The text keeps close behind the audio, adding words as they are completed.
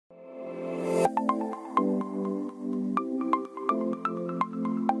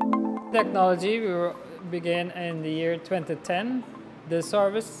Technology, began in the year 2010. The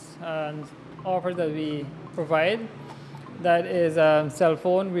service and offer that we provide, that is cell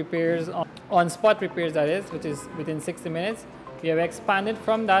phone repairs, on-spot repairs that is, which is within 60 minutes. We have expanded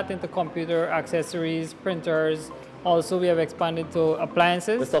from that into computer accessories, printers. Also, we have expanded to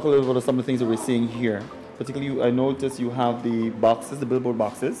appliances. Let's talk a little bit about some of the things that we're seeing here. Particularly, I noticed you have the boxes, the billboard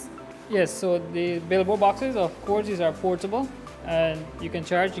boxes. Yes, so the billboard boxes, of course, these are portable, and you can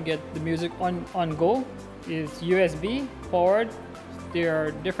charge, you get the music on go. It's USB powered. There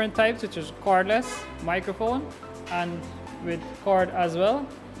are different types, which is cordless, microphone, and with cord as well.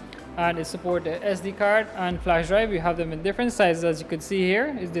 And it supports the SD card and flash drive. We have them in different sizes, as you can see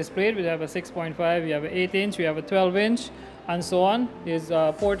here. It's displayed. We have a 6.5, we have an 8-inch, we have a 12-inch, and so on. It's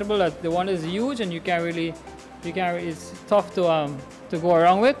portable. The one is huge, and it's tough to go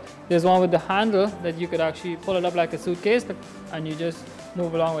around with. There's one with the handle that you could actually pull it up like a suitcase, and you just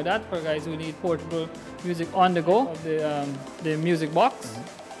move along with that for guys who need portable music on the go. The music box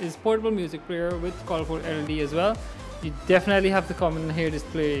is portable music player with colorful LED as well. You definitely have to come and hear this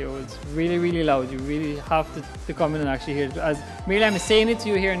play. It's really, really loud. You really have to come in and actually hear it. As merely I'm saying it to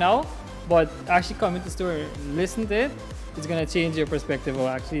you here now, but actually come into the store and listen to it, it's going to change your perspective or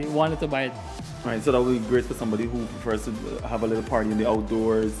actually wanted to buy it. All right, so that would be great for somebody who prefers to have a little party in the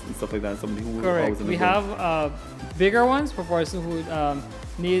outdoors and stuff like that. Somebody who correct. We have bigger ones for person who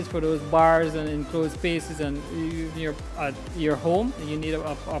needs for those bars and enclosed spaces, and you're at your home and you need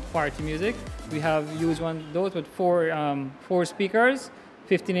a party music. We have used one those with four speakers,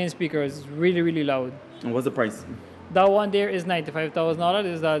 15-inch speakers. It's really, really loud. And what's the price? That one there is $95,000.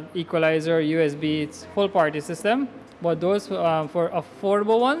 Is that equalizer, USB, it's full party system. But those for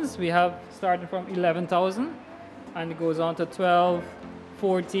affordable ones, we have starting from $11,000 and it goes on to 12,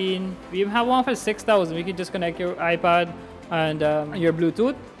 14. We even have one for $6,000. We can just connect your iPad and your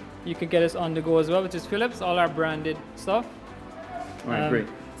Bluetooth. You can get us on the go as well, which is Philips, all our branded stuff. All right, great.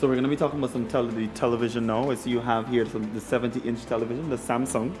 So we're going to be talking about some television now. I see you have here the 70-inch television, the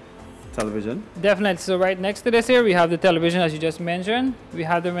Samsung television. Definitely. So right next to this here, we have the television, as you just mentioned. We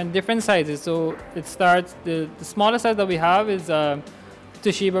have them in different sizes. So it starts, the smallest size that we have is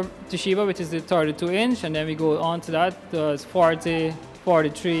Toshiba, which is the 32-inch, and then we go on to that. It's 40,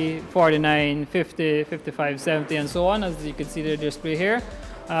 43, 49, 50, 55, 70, and so on, as you can see the display here.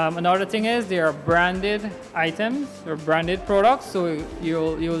 Another thing is they are branded items, they're branded products. So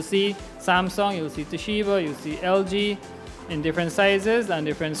you'll see Samsung, you'll see Toshiba, you'll see LG in different sizes and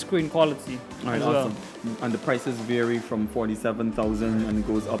different screen quality. All right, awesome. Well. And the prices vary from $47,000 and it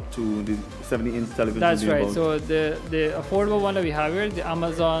goes up to the 70-inch television. That's right. So the affordable one that we have here, the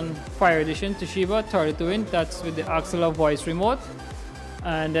Amazon Fire Edition Toshiba 32-inch, that's with the Axela voice remote.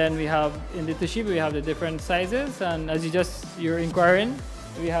 And then we have in the Toshiba we have the different sizes, and as you're inquiring,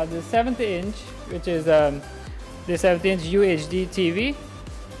 we have the 70-inch, which is the 70-inch UHD TV.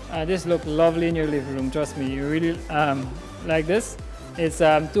 This looks lovely in your living room. Trust me, you really like this. It's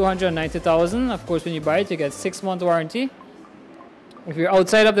 $290,000. Of course, when you buy it, you get 6-month warranty. If you're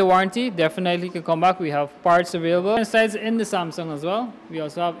outside of the warranty, definitely you can come back. We have parts available. Different sizes in the Samsung as well. We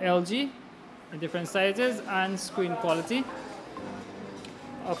also have LG in different sizes and screen quality.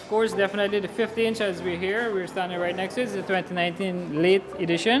 Of course, definitely the 50-inch as we're standing right next to it, is the 2019 late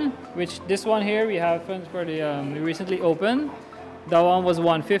edition, which this one here we have for the recently opened. That one was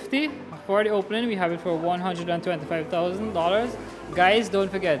 $150. For the opening, we have it for $125,000. Guys, don't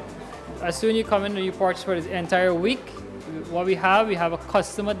forget, as soon as you come in and you purchase for this entire week, what we have a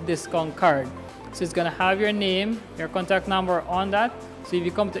customer discount card. So it's gonna have your name, your contact number on that. So if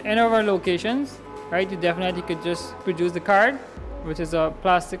you come to any of our locations, right, you definitely could just produce the card, which is a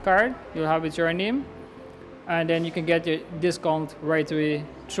plastic card. You'll have it your name, and then you can get your discount right away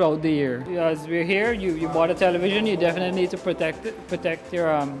throughout the year. As we're here, you bought a television, you definitely need to protect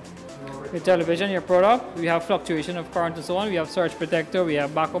your television, your product. We have fluctuation of current and so on. We have surge protector, we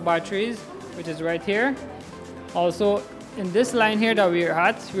have backup batteries, which is right here. Also, in this line here that we're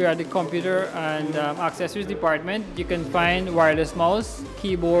at the computer and accessories department. You can find wireless mouse,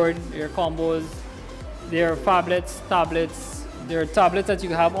 keyboard, your combos, there are phablets, tablets. There are tablets that you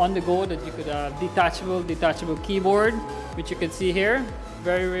have on the go that you could detachable keyboard, which you can see here.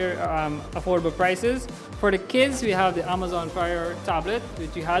 Very affordable prices. For the kids, we have the Amazon Fire tablet,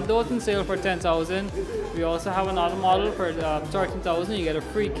 which we had those on sale for $10,000. We also have another model for $13,000. You get a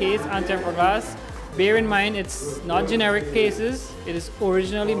free case and tempered glass. Bear in mind, it's not generic cases. It is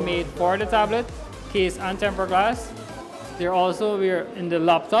originally made for the tablet, case and tempered glass. We're in the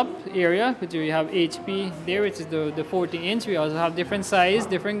laptop area, which we have HP there, which is the 14-inch. We also have different size,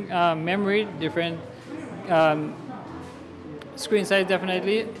 different memory, different screen size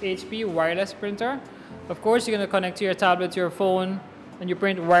definitely. HP wireless printer. Of course, you're going to connect to your tablet, your phone, and you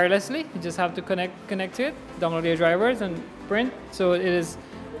print wirelessly. You just have to connect to it, download your drivers, and print. So it is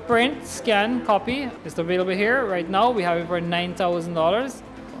print, scan, copy. It's available here right now. We have it for $9,000.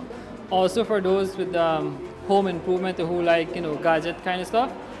 Also for those with home improvement who like gadget kind of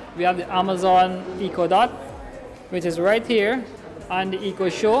stuff, we have the Amazon Echo Dot, which is right here on the Echo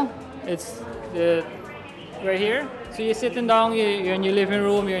Show. It's right here. So you're sitting down, you're in your living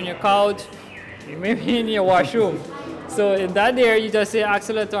room, you're in your couch, you may be in your washroom. So in that there, you just say,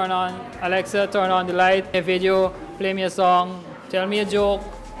 Alexa, turn on the light, a video, play me a song, tell me a joke.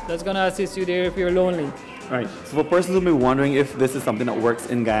 That's gonna assist you there if you're lonely. Right. So for persons who may be wondering if this is something that works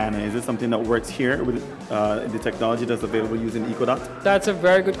in Guyana, is it something that works here with the technology that's available using EcoDot? That's a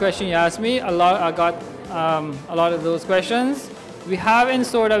very good question you asked me. I got a lot of those questions. We have in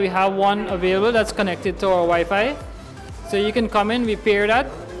store that we have one available that's connected to our Wi-Fi. So you can come in, we pair that,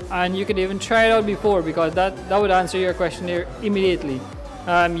 and you can even try it out before, because that would answer your question there immediately.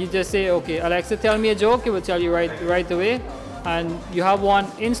 You just say, okay, Alexa, tell me a joke. It will tell you right away. And you have one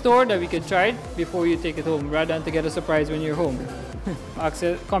in store that we could try it before you take it home, rather than to get a surprise when you're home.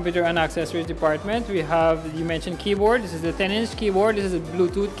 Computer and accessories department, we have, you mentioned keyboard. This is the 10-inch keyboard. This is a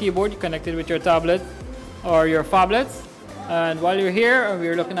Bluetooth keyboard. You connect it with your tablet or your phablets. And while you're here,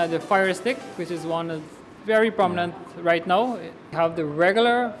 we're looking at the Fire Stick, which is one that's very prominent right now. We have the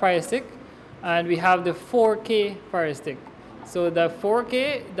regular Fire Stick, and we have the 4K Fire Stick. So the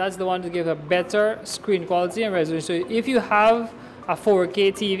 4K, that's the one to give a better screen quality and resolution. So if you have a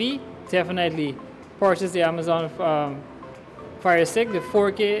 4K TV, definitely purchase the Amazon Fire Stick, the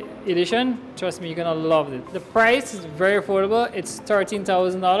 4K edition. Trust me, you're gonna love it. The price is very affordable. It's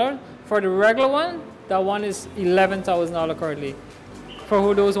 $13,000. For the regular one, that one is $11,000 currently. For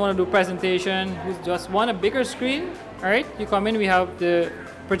who those want to do presentation, who just want a bigger screen, all right, you come in, we have the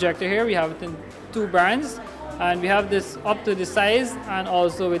projector here. We have it in 2 brands. And we have this up to the size and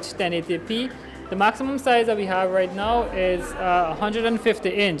also with 1080p. The maximum size that we have right now is 150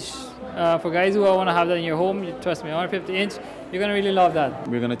 inch. For guys who want to have that in your home, trust me, 150 inch, you're going to really love that.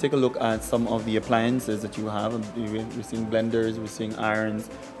 We're going to take a look at some of the appliances that you have. We're seeing blenders, we're seeing irons,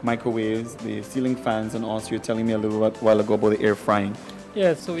 microwaves, the ceiling fans, and also you're telling me a little while ago about the air frying.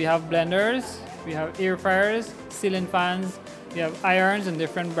 Yes, so we have blenders, we have air fryers, ceiling fans, we have irons in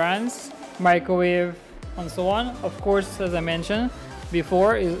different brands, microwave, and so on. Of course, as I mentioned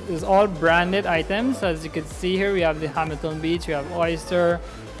before, is all branded items. As you can see here, we have the Hamilton Beach, we have Oyster,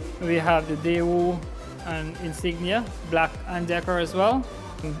 we have the Daewoo and Insignia, Black & Decker as well.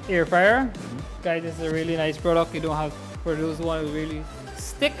 Air fryer. Guys, this is a really nice product. You don't have, for those who want to really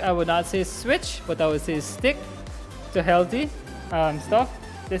stick, I would not say switch, but I would say stick to healthy stuff.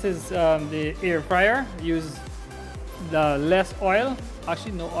 This is the air fryer. Use the less oil,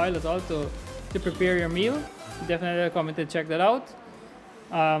 actually no oil at all, to prepare your meal. Definitely recommend to check that out.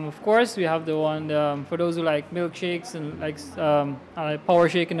 Of course, we have the one for those who like milkshakes and like power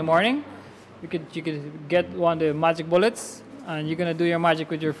shake in the morning. You could get one of the magic bullets, and you're gonna do your magic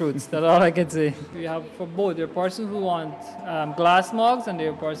with your fruits. That's all I can say. We have for both. There are persons who want glass mugs, and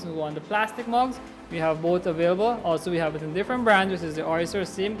there are persons who want the plastic mugs. We have both available. Also, we have it in different brands, which is the Oyster,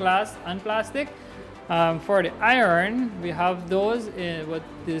 same glass and plastic. For the iron, we have those with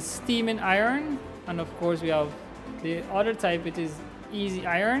the steaming iron, and of course we have the other type, which is easy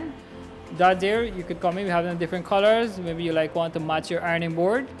iron. That there, you could come in, we have them in different colors. Maybe you want to match your ironing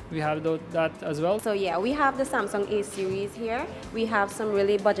board. We have that as well. So yeah, we have the Samsung A series here. We have some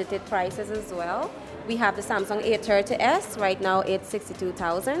really budgeted prices as well. We have the Samsung A30s, right now it's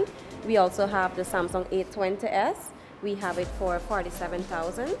 $62,000. We also have the Samsung A20s. We have it for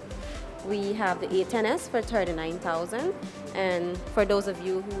 $47,000. We have the A10s for $39,000, and for those of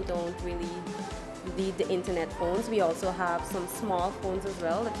you who don't really need the internet phones, we also have some small phones as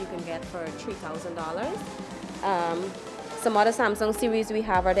well that you can get for $3,000. Some other Samsung series we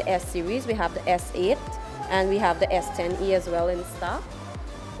have are the S series. We have the S8 and we have the S10e as well in stock.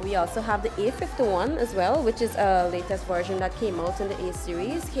 We also have the A51 as well, which is a latest version that came out in the A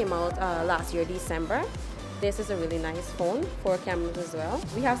series, came out last year December. This is a really nice phone, 4 cameras as well.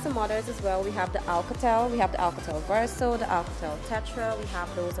 We have some others as well. We have the Alcatel, we have the Alcatel Verso, the Alcatel Tetra. We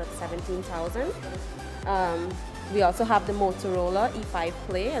have those at $17,000. We also have the Motorola E5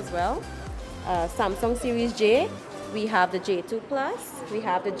 Play as well. Samsung Series J, we have the J2 Plus, we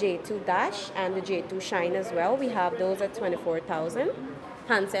have the J2 Dash and the J2 Shine as well. We have those at $24,000.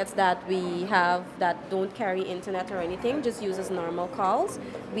 Handsets that we have that don't carry internet or anything, just uses normal calls.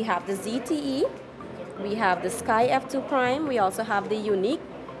 We have the ZTE. We have the Sky F2 Prime. We also have the Unique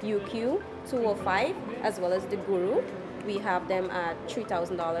UQ 205, as well as the Guru. We have them at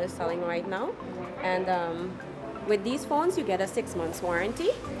 $3,000 selling right now. And with these phones, you get a 6 months warranty.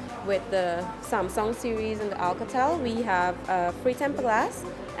 With the Samsung series and the Alcatel, we have a free temper glass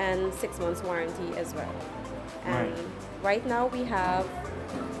and 6 months warranty as well. And right now we have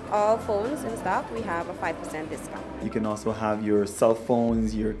all phones in stock. We have a 5% discount. You can also have your cell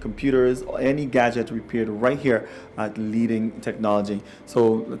phones, your computers, any gadget repaired right here at Leading Technology.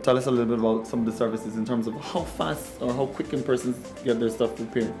 So tell us a little bit about some of the services in terms of how fast or how quick can persons get their stuff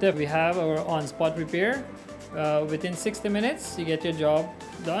repaired. We have our on-spot repair. Within 60 minutes, you get your job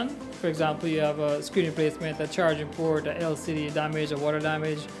done. For example, you have a screen replacement, a charging port, a LCD damage, a water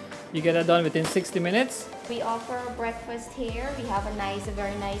damage. You get that done within 60 minutes. We offer breakfast here. We have a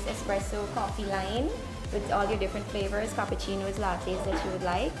very nice espresso coffee line with all your different flavors, cappuccinos, lattes that you would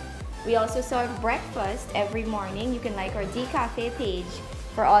like. We also serve breakfast every morning. You can like our D-Cafe page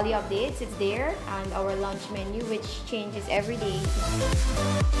for all the updates. It's there, and our lunch menu, which changes every day.